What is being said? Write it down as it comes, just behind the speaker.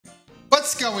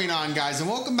What's going on, guys, and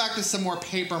welcome back to some more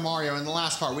Paper Mario. In the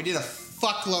last part, we did a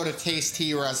fuckload of Tayce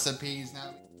T recipes.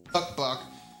 Now, cookbook.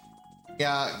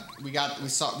 Yeah, we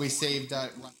saved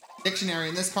dictionary.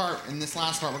 In this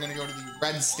last part, we're gonna go to the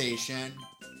red station.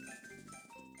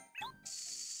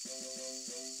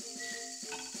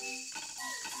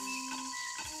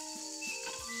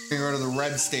 We're gonna go to the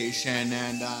red station,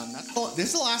 and this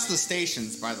is the last of the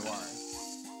stations, by the way.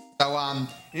 So,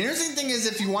 the interesting thing is,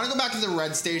 if you want to go back to the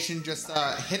red station, just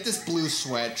hit this blue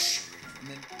switch, and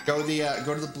then go to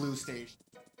the blue station.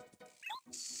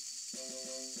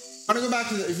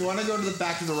 If you want to go to the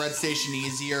back of the red station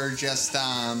easier, just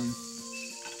I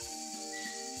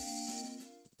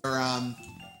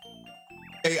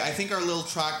think our little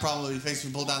track problem will be fixed if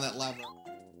we pull down that lever.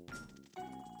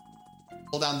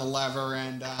 Pull down the lever,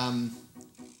 and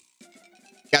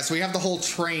yeah, so we have the whole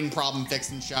train problem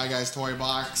fixed in Shy Guy's toy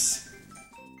box.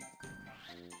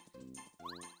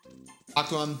 Talk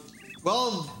to him.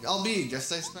 Well, LB,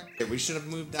 just as I expected. We should have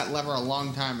moved that lever a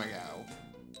long time ago.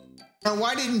 Now,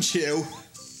 why didn't you?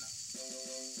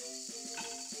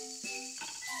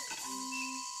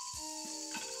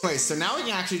 Anyway, so now we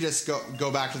can actually just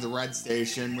go back to the red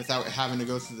station without having to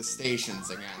go through the stations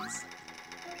again.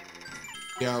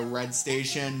 Yeah, red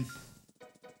station.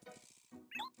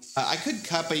 I could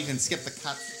cut, but you can skip the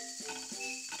cut.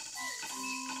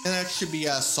 And that should be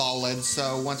solid.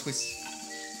 So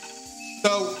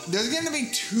so there's going to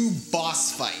be 2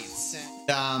 boss fights.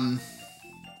 And,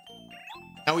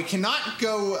 now we cannot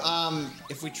go,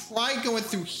 if we try going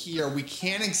through here, we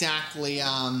can't exactly,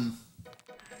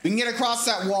 we can get across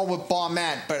that wall with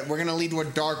Bombette, but we're going to lead to a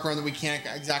dark room that we can't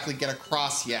exactly get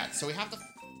across yet. So we have to find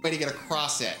a way to get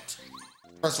across it.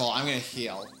 First of all, I'm going to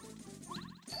heal.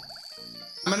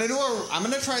 I'm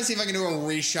gonna try and see if I can do a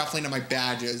reshuffling of my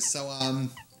badges. So,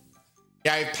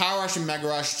 yeah, I have Power Rush and Mega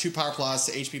Rush, 2 Power Plus,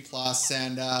 HP Plus,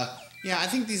 and, yeah, I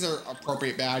think these are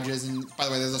appropriate badges. And, by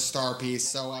the way, there's a star piece,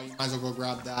 so you might as well go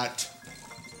grab that.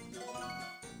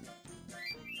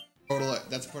 Total,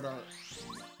 that's put our,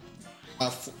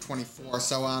 24.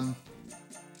 So,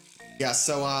 yeah,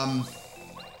 so,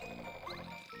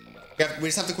 yeah, we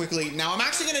just have to quickly, now I'm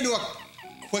actually gonna do a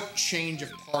quick change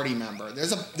of party member.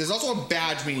 There's also a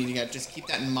badge we need to get. Just keep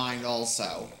that in mind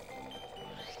also.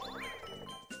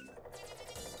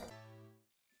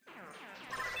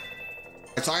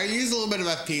 So I used a little bit of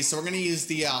FP, so we're gonna use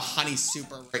the honey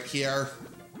super right here.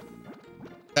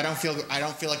 I don't feel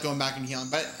like going back and healing,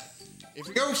 but if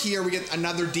we go here, we get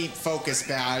another deep focus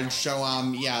badge. So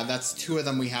yeah, that's 2 of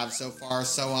them we have so far.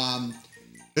 So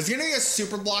there's gonna be a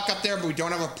super block up there, but we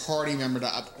don't have a party member to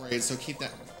upgrade, so keep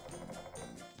that.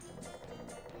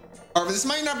 However, this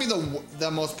might not be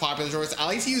the most popular choice. I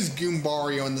like to use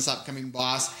Goombario in this upcoming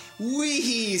boss.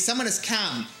 Wee! Someone has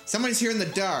come. Someone's here in the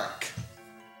dark.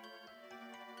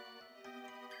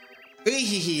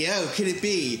 Wee! Oh, could it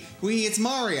be? Wee! It's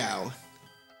Mario.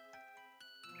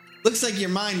 Looks like you're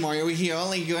mine, Mario. Wee! I'll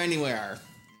only go anywhere.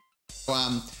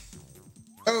 So,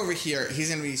 over here, he's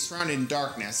gonna be surrounded in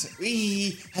darkness.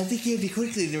 Wee! I think you'd be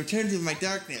quickly to return to my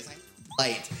darkness. I need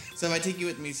light. So if I take you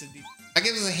with me, that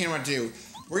gives us a hint what to do.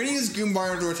 We're gonna use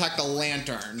Goombario to attack the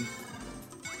lantern.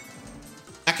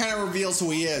 That kind of reveals who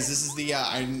he is. This is the,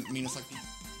 it's like the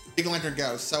big lantern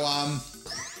ghost. So,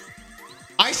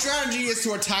 my strategy is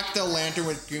to attack the lantern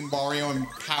with Goombario and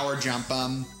power jump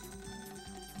him.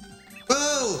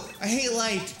 Whoa! I hate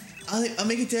light. I'll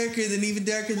make it darker than even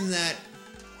darker than that.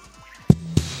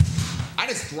 I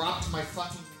just dropped my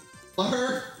fucking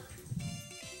controller.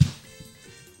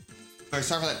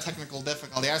 Sorry for that technical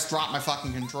difficulty. I just dropped my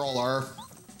fucking controller.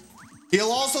 He'll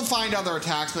also find other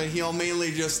attacks, but he'll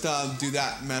mainly just do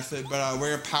that method. But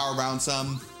we're gonna power bounce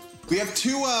him. We have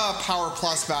 2 Power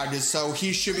Plus badges, so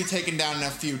he should be taken down in a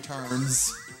few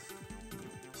turns.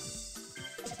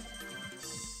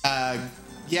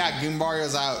 Yeah,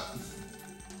 Goombario's out.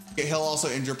 He'll also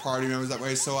injure party members that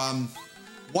way. So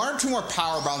 1 or 2 more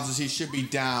power bounces, he should be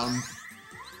down.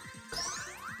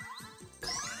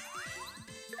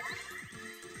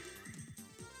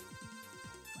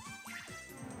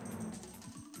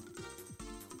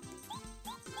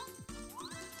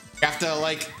 We have to,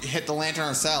 like, hit the lantern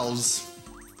ourselves.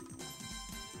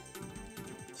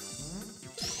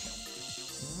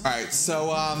 Alright,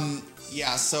 so,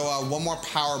 yeah, so, 1 more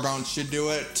power bounce should do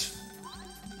it.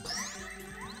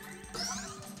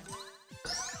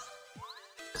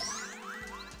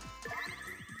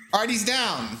 Alright, he's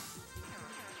down.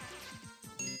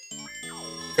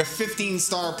 We have 15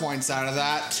 star points out of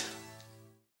that.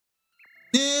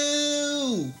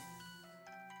 No!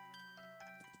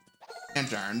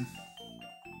 Lantern.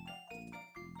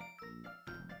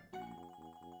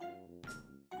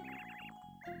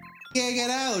 Yeah, I got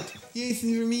out. Yay for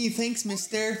me. Thanks,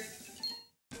 mister.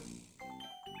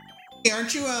 Hey,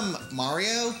 aren't you,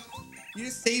 Mario? You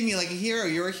just saved me like a hero.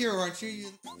 You're a hero, aren't you?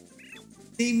 You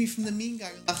saved me from the mean guy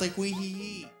who laughed like wee hee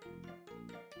hee.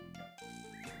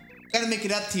 Gotta make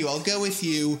it up to you. I'll go with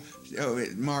you. Oh,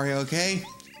 Mario, okay?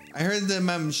 I heard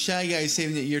the shy guy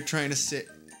saying that you're trying to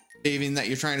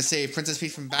save Princess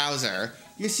Peach from Bowser.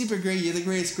 You're super great. You're the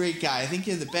greatest great guy. I think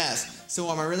you're the best. So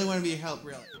I really want to be your help,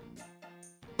 really.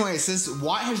 Anyway, it says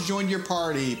Watt has joined your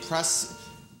party. Press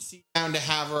C down to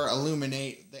have her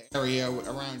illuminate the area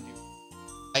around you.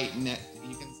 Lighten it.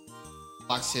 You can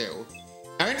block too.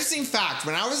 Now, interesting fact.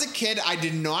 When I was a kid, I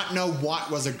did not know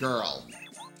Watt was a girl.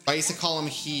 I used to call him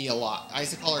he a lot. I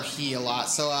used to call her he a lot.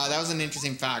 So that was an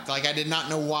interesting fact. Like, I did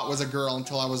not know Watt was a girl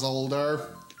until I was older.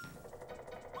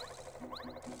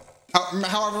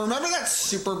 However, remember that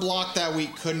super block that we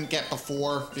couldn't get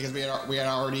before because we had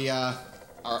already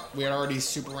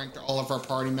super ranked all of our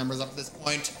party members up at this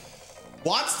point.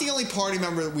 Watt's the only party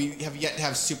member that we have yet to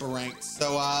have super ranked.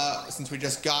 So since we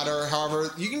just got her,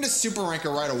 however, you can just super rank her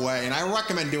right away, and I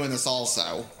recommend doing this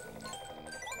also.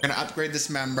 We're gonna upgrade this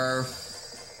member.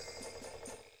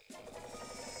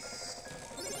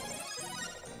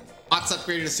 Watt's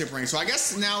upgraded to super rank, so I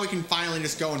guess now we can finally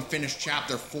just go and finish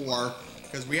chapter 4.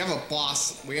 Because we have a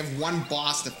boss, we have one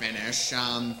boss to finish.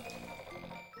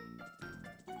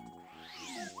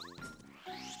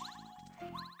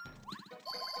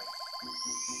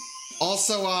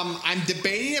 Also, I'm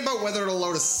debating about whether to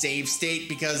load a save state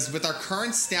because with our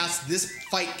current stats, this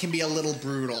fight can be a little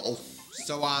brutal.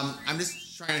 So, I'm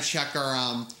just trying to check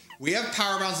our, we have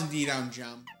power bounce and D-down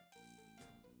jump.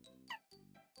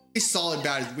 Pretty solid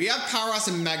badges. We have power bounce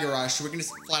and mega rush, so we can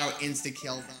just flat out insta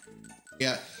kill them.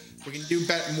 Yeah. We can do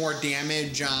more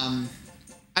damage.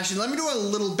 Actually, let me do a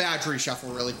little badge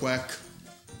reshuffle really quick.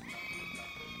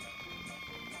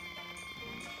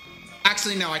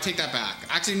 Actually, no, I take that back.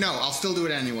 Actually, no, I'll still do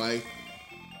it anyway.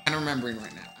 I'm remembering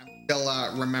right now. I'm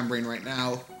still remembering right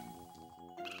now.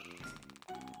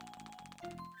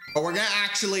 But we're gonna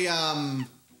actually, why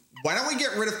don't we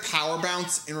get rid of power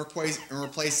bounce and replace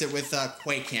it with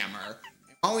Quake Hammer?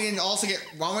 Why don't we also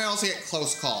get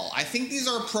close call? I think these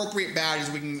are appropriate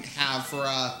badges we can have for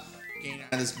getting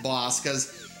out of this boss.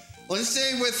 Because let's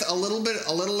say with a little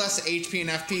less HP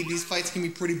and FP, these fights can be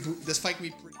pretty. This fight can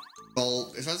be pretty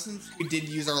brutal, especially since we did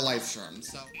use our life serum.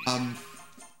 So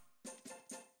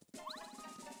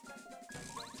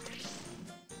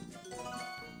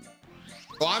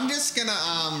so I'm just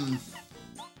gonna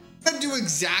do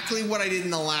exactly what I did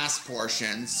in the last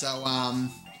portion. So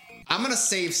I'm gonna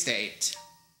save state.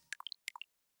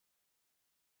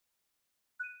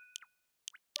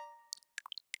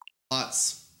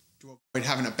 Lots to avoid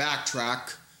having to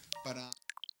backtrack, but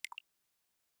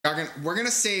we're gonna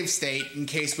save state in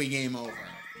case we game over.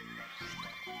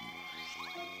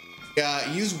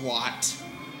 Use Watt.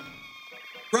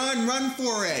 Run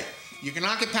for it. You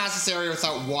cannot get past this area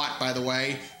without Watt, by the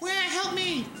way. Well, help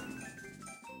me.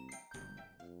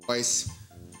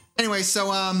 Anyway,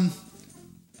 so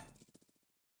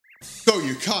so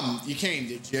you came,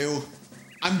 did you?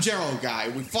 I'm General Guy.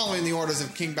 We follow in the orders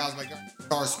of King Bowser by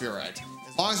Star Spirit.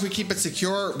 As long as we keep it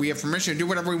secure, we have permission to do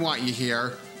whatever we want, you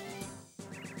hear?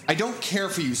 I don't care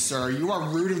for you, sir. You are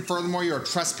rude, and furthermore, you are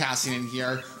trespassing in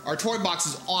here. Our toy box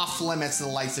is off limits to the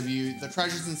likes of you. The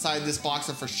treasures inside this box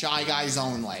are for shy guys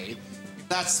only. If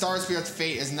that Star Spirit's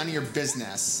fate is none of your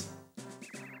business.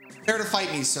 Prepare to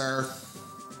fight me, sir.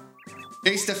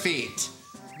 Face defeat.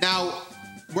 Now,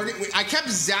 I kept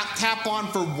Zap Tap on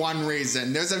for one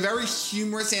reason. There's a very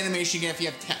humorous animation you get if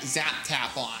you have Zap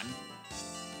Tap on.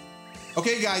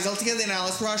 Okay, guys, all together now.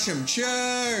 Let's rush him.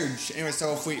 Charge! Anyway,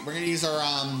 so if we're gonna use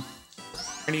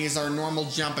our normal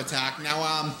jump attack.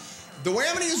 Now, the way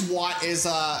I'm gonna use Watt is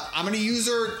I'm gonna use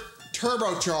her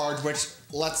turbocharge, which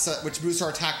boosts our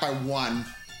attack by 1.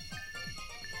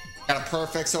 Got a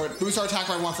perfect, so it boosts our attack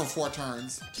by 1 for 4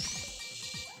 turns.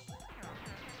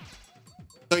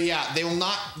 So yeah, they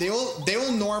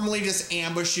will normally just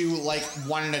ambush you like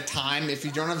one at a time. If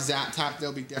you don't have Zap Tap,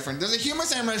 they'll be different. There's a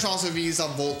humorous animation also if you use a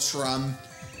Volt Shrum.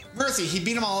 Mercy, he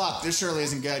beat them all up. This surely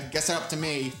isn't good. Guess it's up to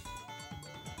me.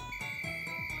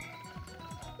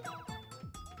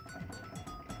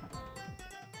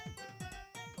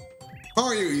 How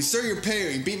are you? You stir your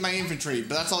pay. You beat my infantry,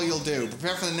 but that's all you'll do.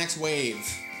 Prepare for the next wave.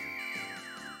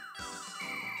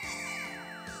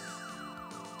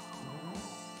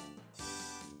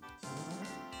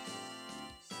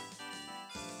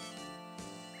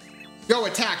 Go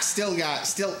attack, still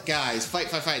guys. Fight.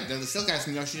 They're the still guys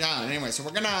from Yoshi Island. Anyway, so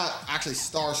we're gonna actually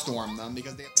Starstorm them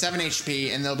because they have 7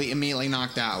 HP and they'll be immediately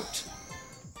knocked out.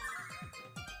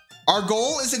 Our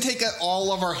goal is to take out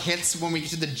all of our hits when we get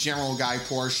to the general guy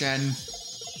portion.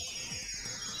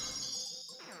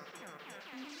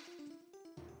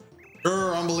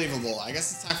 Unbelievable. I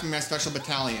guess it's time for my special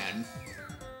battalion.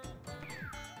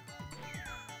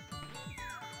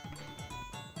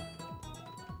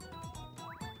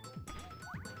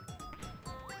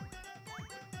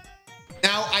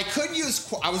 Now, I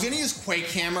was going to use Quake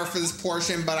Hammer for this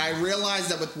portion, but I realized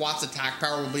that with Watt's attack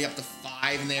power, we'll be up to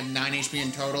 5, and they have 9 HP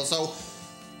in total. So,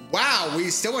 wow,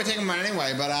 we still would take them out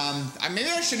anyway, but maybe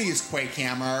I should have used Quake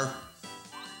Hammer.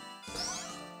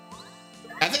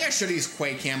 I think I should have used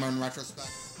Quake Hammer in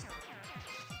retrospect.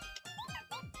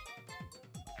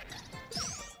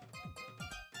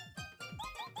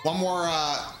 One more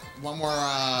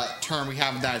turn we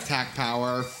have that attack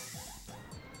power.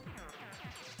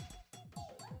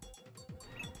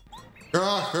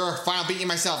 Final beating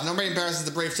myself. Nobody embarrasses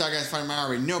the brave Chuck against Paper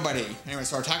Mario. Nobody. Anyway,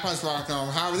 so our attack power is rock.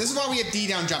 However, this is why we get D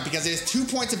down jump, because it has 2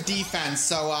 points of defense.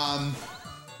 So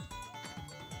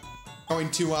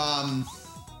going to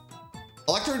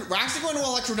we're actually going to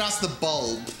electrodust the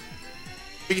bulb.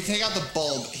 We can take out the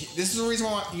bulb. This is the reason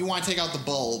why you want to take out the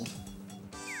bulb.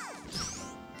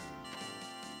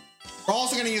 We're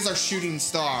also going to use our shooting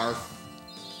star.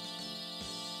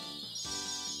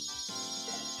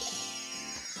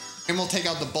 And we'll take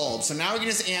out the bulb. So now we can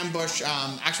just ambush.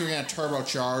 Actually, we're going to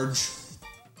turbocharge.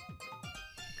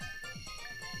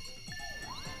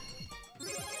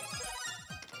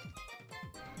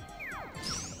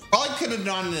 Probably could have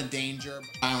done it in a danger,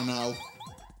 but I don't know.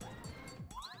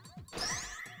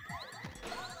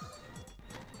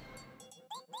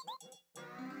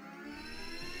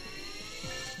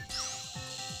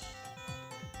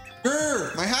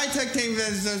 My high-tech tank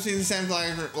is associated with the same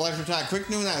electric attack. Quick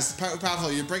new this.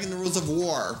 Powerful. You're breaking the rules of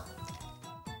war.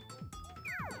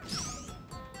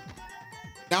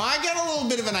 Now I got a little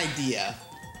bit of an idea.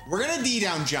 We're gonna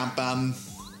D-down jump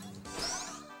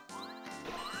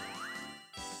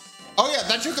Oh yeah,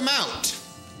 that took him out.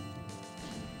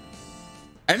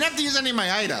 I didn't have to use any of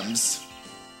my items.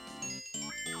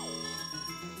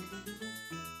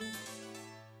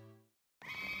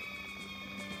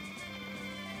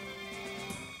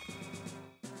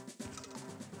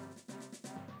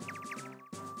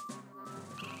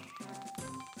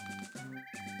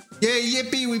 Yay,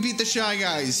 yippee, we beat the Shy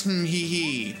Guys. Hee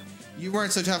hee. You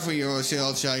weren't so tough with your old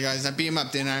Shy Guys. I beat him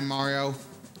up, didn't I, Mario?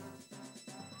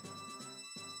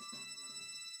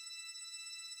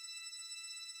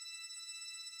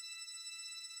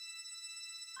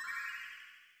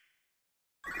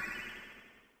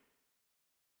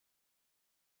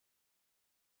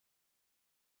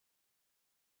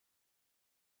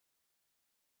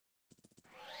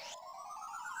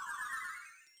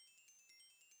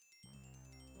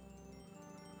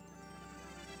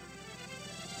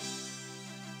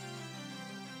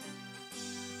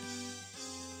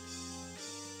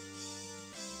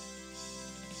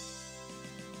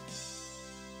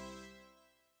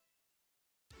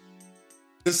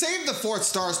 To save the 4th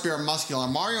Star Spear Muscular,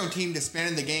 Mario and team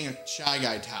disbanded the gang of Shy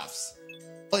Guy toughs.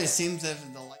 Well, it seems as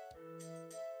if the light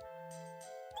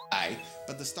die,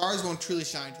 but the stars won't truly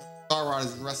shine until the Star Rod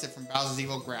is wrested from Bowser's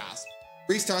evil grasp.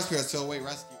 3 Star Spears still await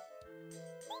rescue.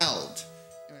 Held.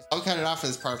 Anyways, I'll cut it off for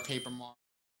this part of Paper Mario.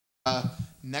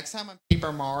 Next time on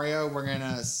Paper Mario, we're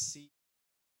gonna see